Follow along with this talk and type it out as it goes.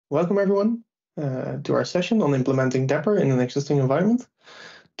Welcome everyone to our session on implementing Dapr in an existing environment.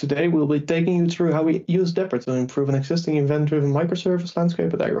 Today we'll be taking you through how we use Dapr to improve an existing event-driven microservice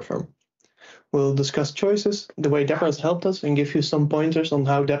landscape at Agrifirm. We'll discuss choices, the way Dapr has helped us, and give you some pointers on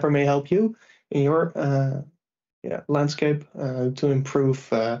how Dapr may help you in your landscape to improve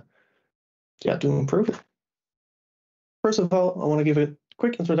it. First of all, I want to give a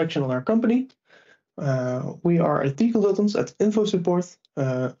quick introduction on our company. We are IT consultants at InfoSupport,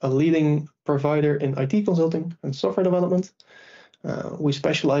 a leading provider in IT consulting and software development. We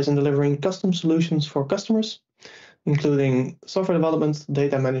specialize in delivering custom solutions for customers, including software development,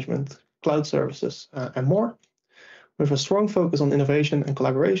 data management, cloud services, and more. With a strong focus on innovation and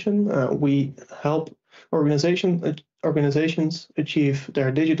collaboration, we help organizations achieve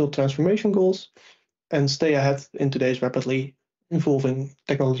their digital transformation goals and stay ahead in today's rapidly evolving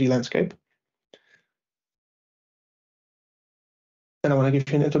technology landscape. And I want to give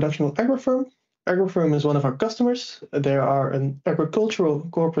you an introduction on Agrifirm. Agrifirm is one of our customers. They are an agricultural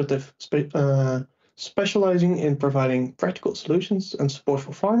cooperative specializing in providing practical solutions and support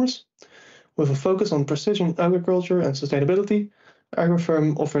for farmers. With a focus on precision agriculture and sustainability,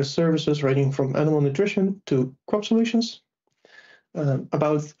 Agrifirm offers services ranging from animal nutrition to crop solutions.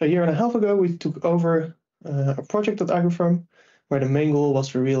 About a year and a half ago, we took over a project at Agrifirm where the main goal was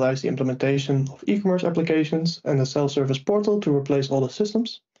to realize the implementation of e-commerce applications and a self-service portal to replace all the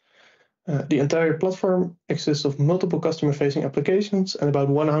systems. The entire platform consists of multiple customer-facing applications and about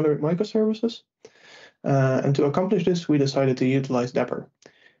 100 microservices. And to accomplish this, we decided to utilize Dapr.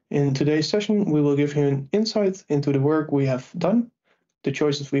 In today's session, we will give you an insight into the work we have done, the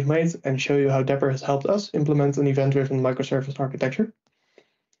choices we've made, and show you how Dapr has helped us implement an event-driven microservice architecture.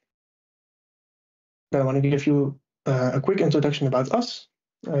 Now I want to give you a quick introduction about us.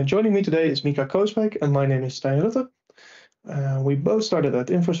 Joining me today is Mika Krooswijk, and my name is Stijn Rutten. We both started at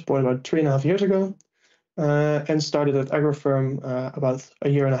InfoSupport about 3.5 years ago and started at Agrifirm about a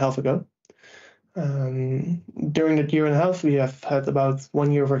year and a half ago. During that year and a half, we have had about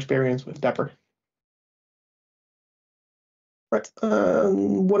 1 year of experience with Dapr. Right,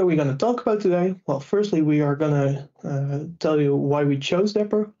 what are we going to talk about today? Well, firstly, we are going to tell you why we chose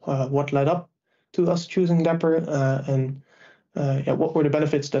Dapr, what led up to us choosing Dapr, and what were the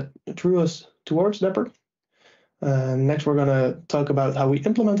benefits that drew us towards Dapr. Next, we're going to talk about how we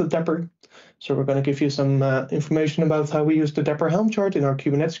implemented Dapr. So we're going to give you some information about how we use the Dapr Helm chart in our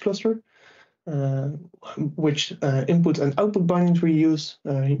Kubernetes cluster, which input and output bindings we use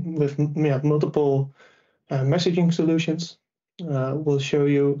with multiple messaging solutions. We'll show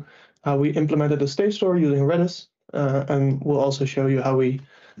you how we implemented a state store using Redis, and we'll also show you how we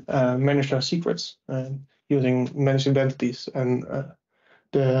manage our secrets using managed identities and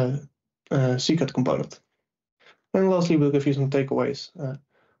the secret component. And lastly, we'll give you some takeaways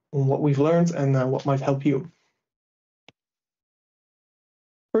on what we've learned and what might help you.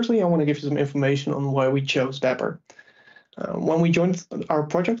 Firstly, I want to give you some information on why we chose Dapr. When we joined our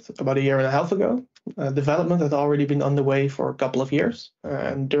project about a year and a half ago, development had already been underway for a couple of years.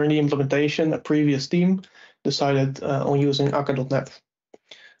 And during the implementation, a previous team decided on using Akka.NET,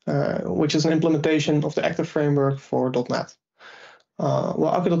 which is an implementation of the active framework for .NET. Well,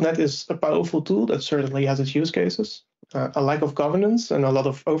 Akka.NET is a powerful tool that certainly has its use cases. A lack of governance and a lot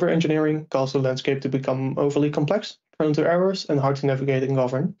of over-engineering caused the landscape to become overly complex, prone to errors, and hard to navigate and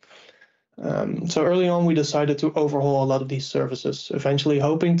govern. So early on, we decided to overhaul a lot of these services, eventually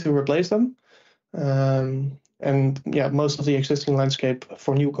hoping to replace them, most of the existing landscape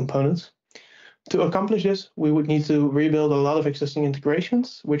for new components. To accomplish this, we would need to rebuild a lot of existing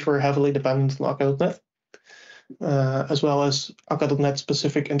integrations, which were heavily dependent on Akka.NET, as well as Akka.NET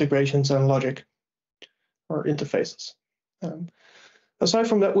specific integrations and logic or interfaces. Aside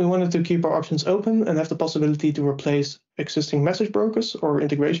from that, we wanted to keep our options open and have the possibility to replace existing message brokers or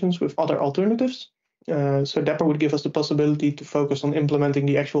integrations with other alternatives. So Dapr would give us the possibility to focus on implementing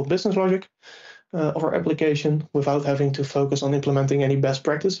the actual business logic of our application without having to focus on implementing any best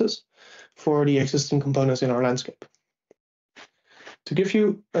practices for the existing components in our landscape. To give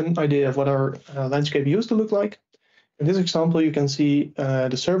you an idea of what our landscape used to look like, in this example, you can see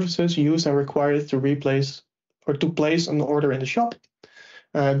the services used and required to replace or to place an order in the shop.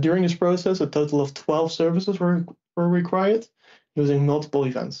 During this process, a total of 12 services were required using multiple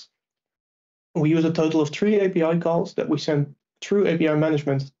events. We use a total of 3 API calls that we send through API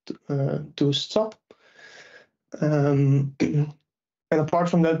management to SAP. And apart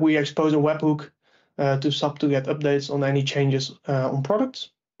from that, we expose a webhook to SAP to get updates on any changes on products.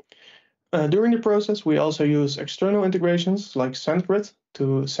 During the process, we also use external integrations like SendGrid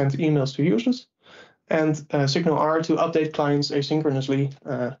to send emails to users. and signal R to update clients asynchronously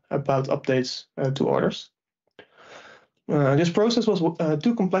about updates to orders. This process was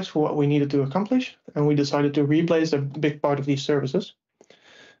too complex for what we needed to accomplish, and we decided to replace a big part of these services,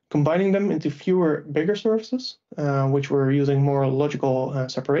 combining them into fewer, bigger services, which were using more logical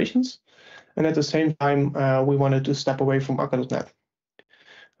separations. And at the same time, we wanted to step away from Akka.NET.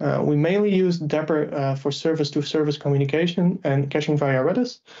 We mainly used Dapr for service-to-service communication and caching via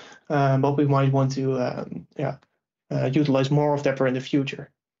Redis, but we might want to utilize more of Dapr in the future.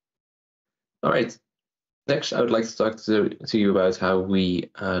 All right. Next, I would like to talk to you about how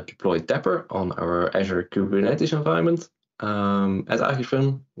we deploy Dapr on our Azure Kubernetes environment. At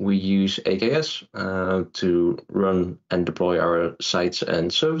Agifilm, we use AKS to run and deploy our sites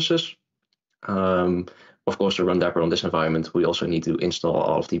and services. Of course, to run Dapr on this environment, we also need to install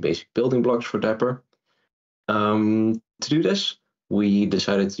all of the basic building blocks for Dapr. To do this, we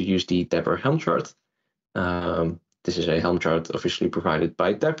decided to use the Dapr Helm chart. This is a Helm chart officially provided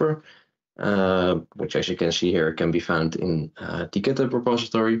by Dapr, which, as you can see here, can be found in the GitHub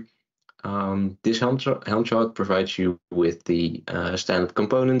repository. This Helm chart provides you with the standard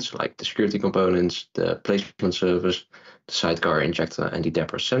components like the security components, the placement service, the sidecar injector, and the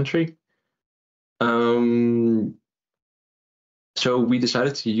Dapr Sentry. So we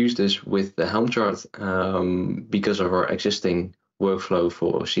decided to use this with the Helm chart because of our existing workflow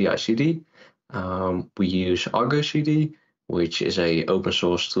for CI/CD. We use Argo CD, which is an open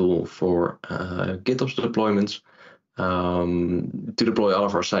source tool for GitOps deployments, to deploy all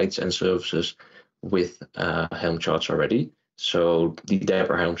of our sites and services with Helm charts already. So the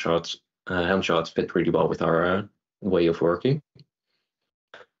Dapr Helm charts fit really well with our way of working.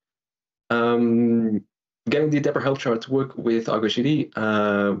 Getting the Dapr Helm chart to work with Argo CD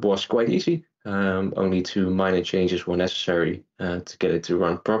was quite easy. Only 2 minor changes were necessary to get it to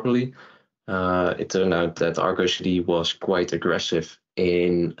run properly. It turned out that Argo CD was quite aggressive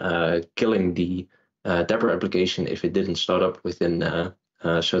in killing the Dapr application if it didn't start up within a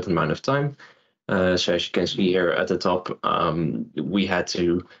certain amount of time. So as you can see here at the top, we had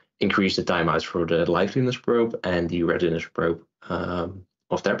to increase the timeouts for the liveliness probe and the readiness probe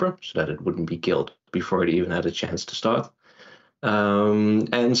of Dapr so that it wouldn't be killed before it even had a chance to start.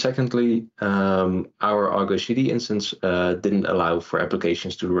 And secondly, our Argo CD instance didn't allow for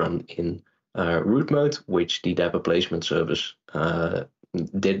applications to run in root mode, which the Dapr placement service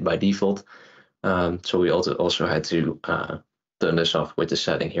did by default. So we also had to turn this off with the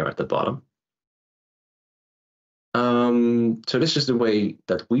setting here at the bottom. So this is the way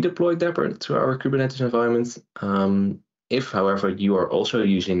that we deploy Dapr to our Kubernetes environment. If, however, you are also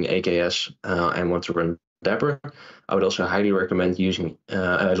using AKS and want to run Dapr, I would also highly recommend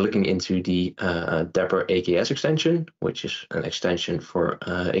looking into the Dapr AKS extension, which is an extension for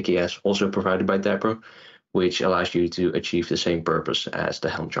AKS also provided by Dapr, which allows you to achieve the same purpose as the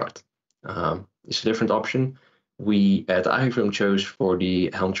Helm chart. It's a different option. We at Agifilm chose for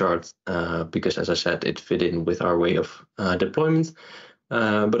the Helm chart because, as I said, it fit in with our way of deployment,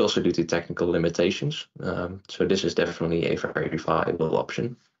 but also due to technical limitations. So this is definitely a very viable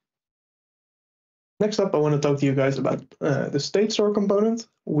option. Next up, I want to talk to you guys about the state store component.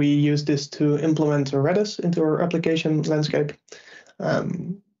 We use this to implement Redis into our application landscape.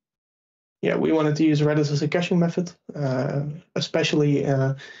 We wanted to use Redis as a caching method, especially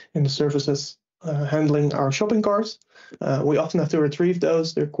in the services handling our shopping carts. We often have to retrieve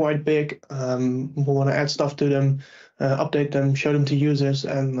those. They're quite big. We want to add stuff to them, update them, show them to users,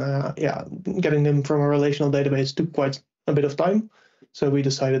 and getting them from a relational database took quite a bit of time. So we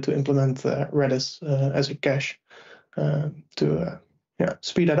decided to implement Redis as a cache to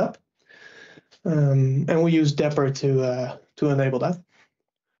speed that up. And we use Dapr to enable that.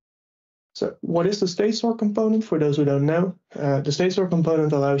 So what is the state store component? For those who don't know, the state store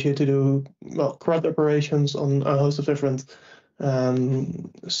component allows you to do CRUD operations on a host of different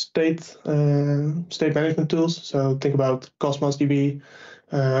state management tools. So think about Cosmos DB,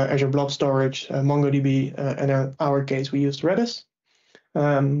 Azure Blob Storage, MongoDB, and in our case, we used Redis.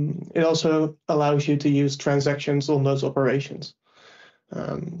 It also allows you to use transactions on those operations.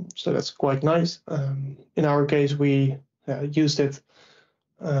 So that's quite nice. In our case, we used it.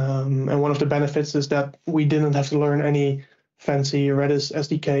 And one of the benefits is that we didn't have to learn any fancy Redis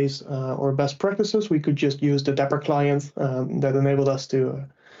SDKs or best practices. We could just use the Dapr client that enabled us to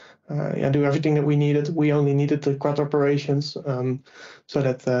do everything that we needed. We only needed the CRUD operations, so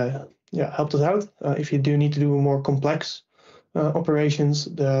that helped us out. If you do need to do more complex operations,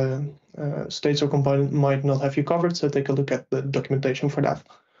 the state store component might not have you covered, so take a look at the documentation for that.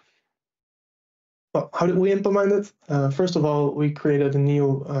 Well, how did we implement it? First of all, we created a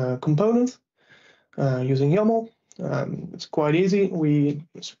new component. using YAML. It's quite easy. We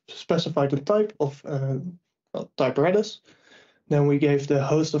specified the type of type Redis. Then we gave the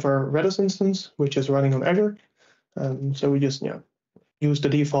host of our Redis instance, which is running on Azure. So we just use the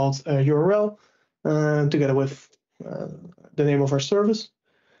default URL together with the name of our service.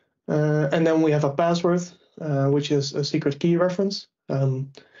 And then we have a password, which is a secret key reference.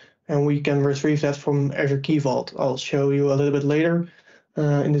 And we can retrieve that from Azure Key Vault. I'll show you a little bit later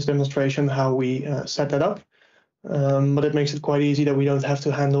in this demonstration how we set that up. But it makes it quite easy that we don't have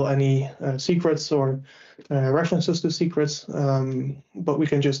to handle any secrets or references to secrets, but we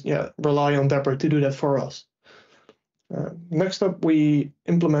can just rely on Dapr to do that for us. Next up, we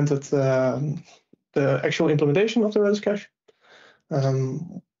implemented the actual implementation of the Redis cache.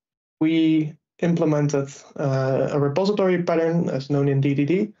 We implemented a repository pattern as known in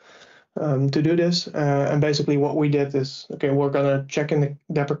DDD to do this. And basically what we did is, we're gonna check in the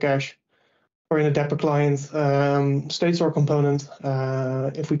Dapr cache or in a Dapr client state store component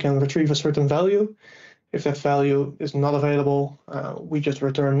if we can retrieve a certain value. If that value is not available, we just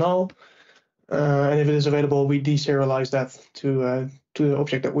return null. And if it is available, we deserialize that to the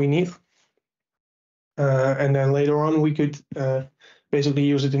object that we need. And then later on, we could basically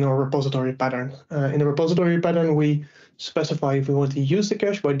use it in our repository pattern. In the repository pattern, we specify if we want to use the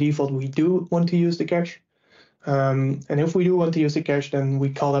cache. By default, we do want to use the cache. And if we do want to use the cache, then we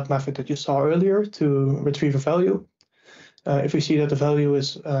call that method that you saw earlier to retrieve a value. If we see that the value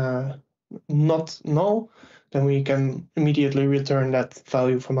is not null, then we can immediately return that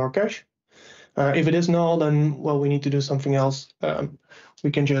value from our cache. If it is null, then, we need to do something else.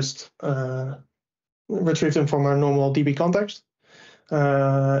 We can just retrieve them from our normal DB context.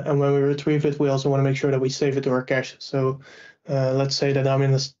 And when we retrieve it, we also want to make sure that we save it to our cache. So let's say that I'm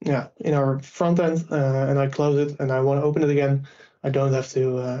in this, in our front end, and I close it and I want to open it again. I don't have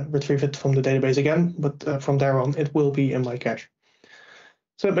to retrieve it from the database again, but from there on, it will be in my cache.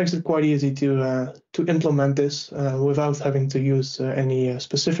 So it makes it quite easy to implement this without having to use any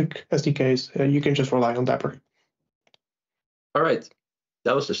specific SDKs. You can just rely on Dapr. All right,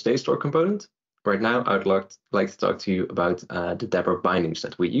 that was the state store component. Right now, I would like to talk to you about the Dapr bindings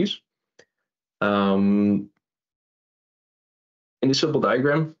that we use. In this simple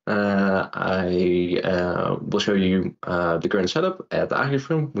diagram, I will show you the current setup at the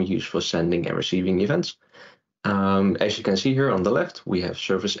Agriframe we use for sending and receiving events. As you can see here on the left, we have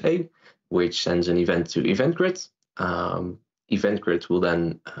service A, which sends an event to event grid. Event grid will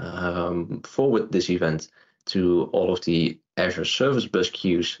then forward this event to all of the Azure Service Bus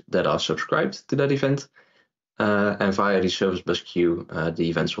queues that are subscribed to that event. And via the Service Bus queue, the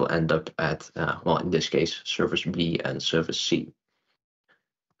events will end up at, in this case, Service B and Service C.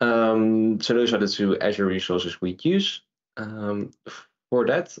 So those are the two Azure resources we use. For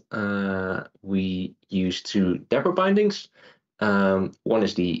that, we use two Dapr bindings. One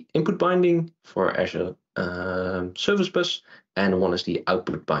is the input binding for Azure Service Bus, and one is the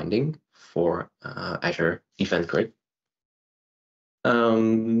output binding for Azure Event Grid.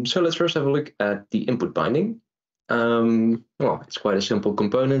 So let's first have a look at the input binding. It's quite a simple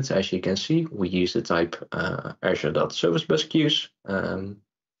component. As you can see, we use the type Azure.ServiceBus queues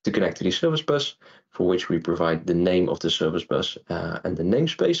to connect to the service bus, for which we provide the name of the service bus and the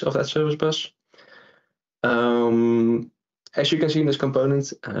namespace of that service bus. As you can see in this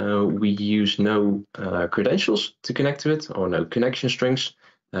component, we use no credentials to connect to it, or no connection strings.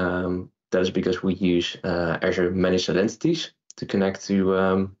 That is because we use Azure Managed Identities to connect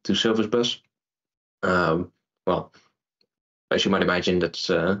to service bus. As you might imagine, that's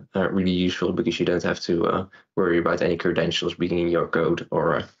really useful because you don't have to worry about any credentials being in your code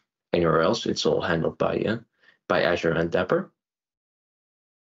or anywhere else. It's all handled by Azure and Dapr.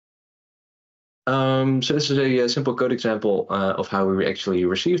 So this is a simple code example of how we actually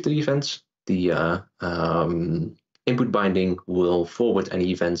receive the events. The input binding will forward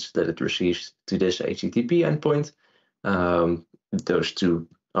any events that it receives to this HTTP endpoint. Those two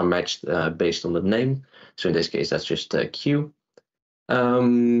are matched based on the name. So in this case, that's just a queue.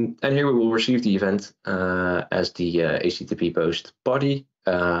 And here we will receive the event as the HTTP post body.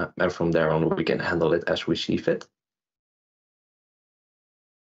 And from there on, we can handle it as we see fit.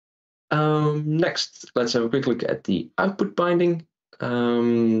 Next, let's have a quick look at the output binding.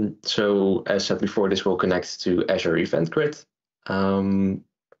 So as said before, this will connect to Azure Event Grid. In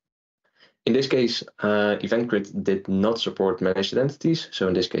this case, Event Grid did not support managed identities. So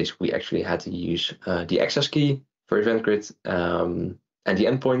in this case, we actually had to use the access key for Event Grid and the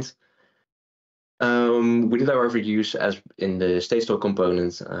endpoint. We did, however, use, as in the state store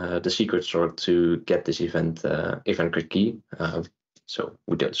component, the secret store to get this event Grid key. So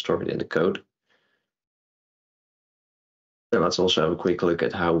we don't store it in the code. Then let's also have a quick look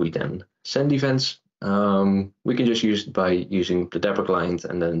at how we then send events. We can just use it by using the Dapr client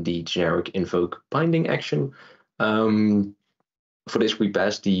and then the generic invoke binding action. For this, we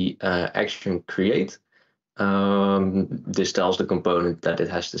pass the action create. This tells the component that it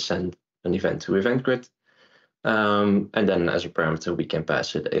has to send an event to event grid. And then as a parameter, we can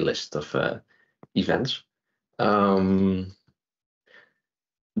pass it a list of events.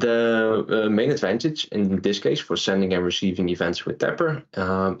 The main advantage in this case for sending and receiving events with Dapr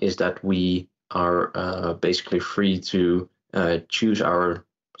is that we are basically free to choose our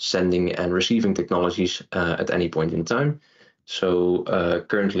sending and receiving technologies at any point in time. So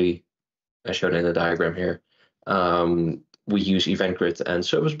currently, as shown in the diagram here, we use event grid and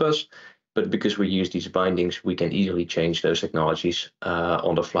service bus, but because we use these bindings, we can easily change those technologies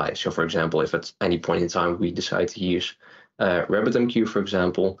on the fly. So for example, if at any point in time we decide to use RabbitMQ, for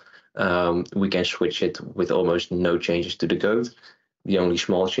example, we can switch it with almost no changes to the code. The only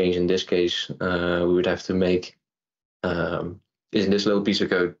small change in this case we would have to make is in this little piece of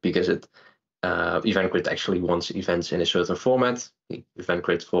code, because event grid actually wants events in a certain format, the event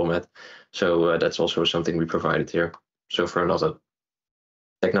grid format. So that's also something we provided here. So for another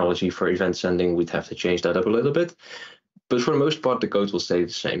technology for event sending, we'd have to change that up a little bit. But for the most part, the code will stay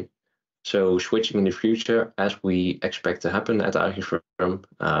the same. So switching in the future, as we expect to happen at Archifirm,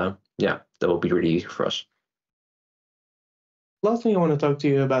 yeah, that will be really easy for us. Last thing I want to talk to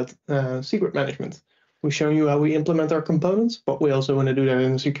you about secret management. We've shown you how we implement our components, but we also want to do that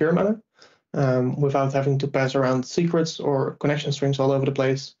in a secure manner without having to pass around secrets or connection strings all over the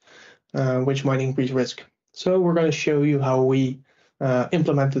place, which might increase risk. So we're going to show you how we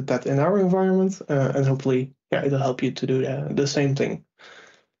implemented that in our environment, and hopefully, yeah, it'll help you to do the same thing.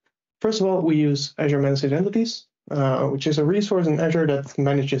 First of all, we use Azure Managed Identities, which is a resource in Azure that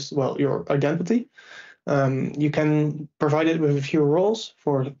manages, well, your identity. You can provide it with a few roles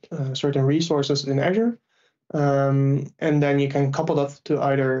for certain resources in Azure, and then you can couple that to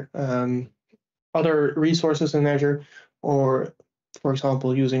either other resources in Azure, or, for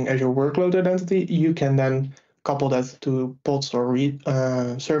example, using Azure Workload Identity, you can then couple that to pods or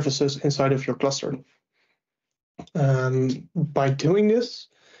services inside of your cluster. By doing this,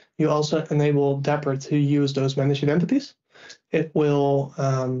 you also enable Dapr to use those managed identities. It will,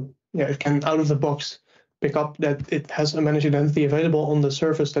 it can out of the box pick up that it has a managed identity available on the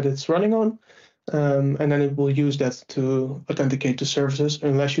service that it's running on, and then it will use that to authenticate to services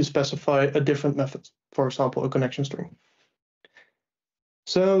unless you specify a different method, for example, a connection string.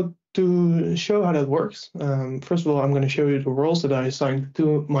 So to show how that works, first of all, I'm going to show you the roles that I assigned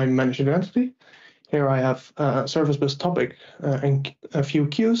to my managed identity. Here I have a service bus topic and a few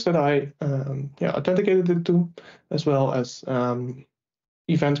queues that I authenticated it to, as well as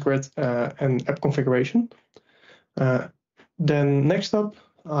event grid and app configuration. Then next up,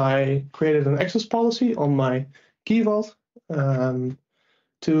 I created an access policy on my key vault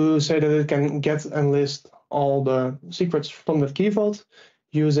to say that it can get and list all the secrets from that key vault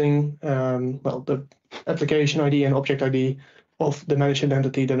using the application ID and object ID of the managed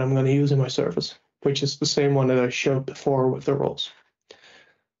identity that I'm going to use in my service, which is the same one that I showed before with the roles.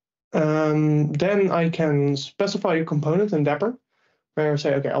 Then I can specify a component in Dapr where I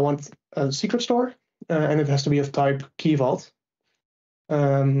say, okay, I want a secret store, and it has to be of type key vault.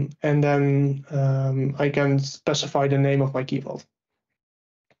 And then I can specify the name of my key vault.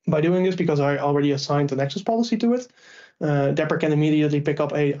 By doing this, because I already assigned an access policy to it, Dapr can immediately pick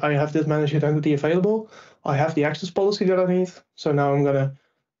up I have this managed identity available. I have the access policy that I need. So now I'm going to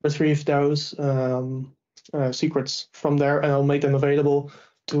retrieve those secrets from there, and I'll make them available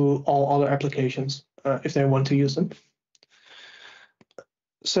to all other applications if they want to use them.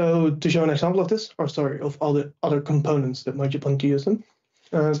 So to show an example of this, of all the other components that might want to use them.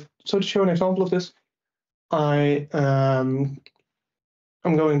 So to show an example of this, I'm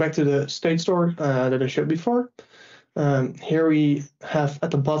going back to the state store that I showed before. Here we have at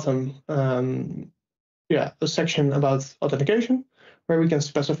the bottom a section about authentication, where we can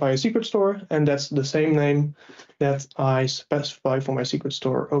specify a secret store, and that's the same name that I specify for my secret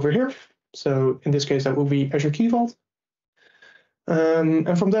store over here. So in this case, that will be Azure Key Vault.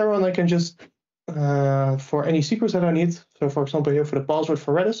 And from there on, I can just, for any secrets that I need, so for example here for the password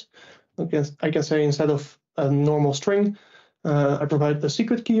for Redis, I can say instead of a normal string, I provide a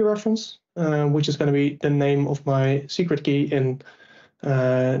secret key reference, which is going to be the name of my secret key in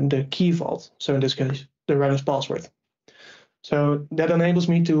the key vault. So in this case, the Redis password. So that enables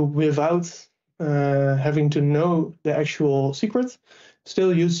me to, without having to know the actual secret,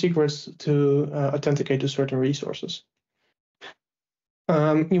 still use secrets to authenticate to certain resources.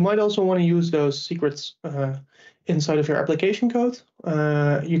 You might also want to use those secrets inside of your application code,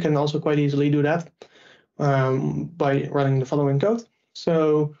 you can also quite easily do that by running the following code.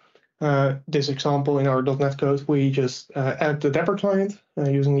 So this example in our .NET code, we just add the Dapr client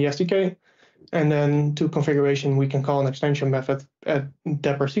using the SDK. And then to configuration, we can call an extension method at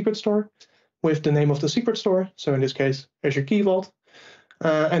Dapr secret store with the name of the secret store. So in this case, Azure Key Vault.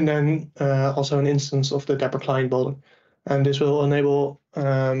 And then also an instance of the Dapr client builder. And this will enable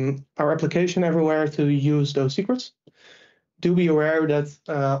our application everywhere to use those secrets. Do be aware that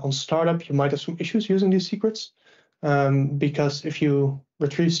on startup, you might have some issues using these secrets, because if you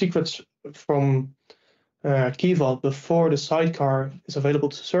retrieve secrets from Key Vault before the sidecar is available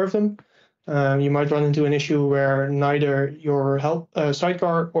to serve them, you might run into an issue where neither your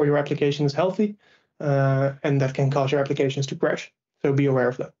sidecar or your application is healthy, and that can cause your applications to crash. So be aware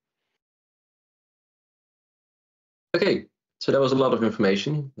of that. Okay, so that was a lot of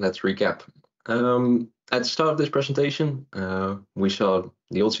information. Let's recap. At the start of this presentation, we saw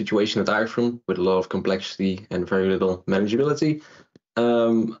the old situation at iPhone with a lot of complexity and very little manageability,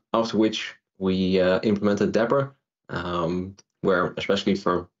 after which we implemented Dapr, where especially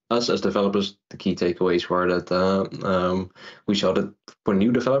for us as developers, the key takeaways were that we saw that for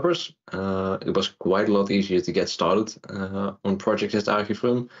new developers, it was quite a lot easier to get started on projects at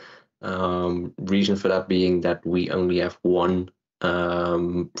iPhone. Reason for that being that we only have one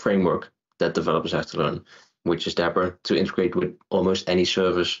framework that developers have to learn, which is Dapr, to integrate with almost any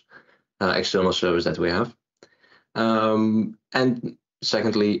service, external service that we have. And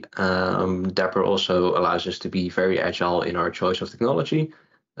secondly, Dapr also allows us to be very agile in our choice of technology.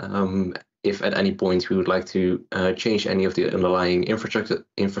 If at any point we would like to change any of the underlying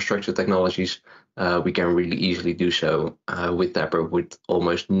infrastructure technologies, we can really easily do so with Dapr with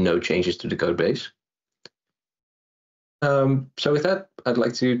almost no changes to the code base. So with that, I'd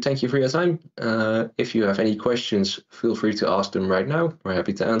like to thank you for your time. If you have any questions, feel free to ask them right now. We're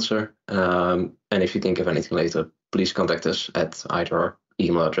happy to answer. And if you think of anything later, please contact us at either our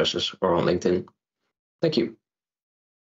email addresses or on LinkedIn. Thank you.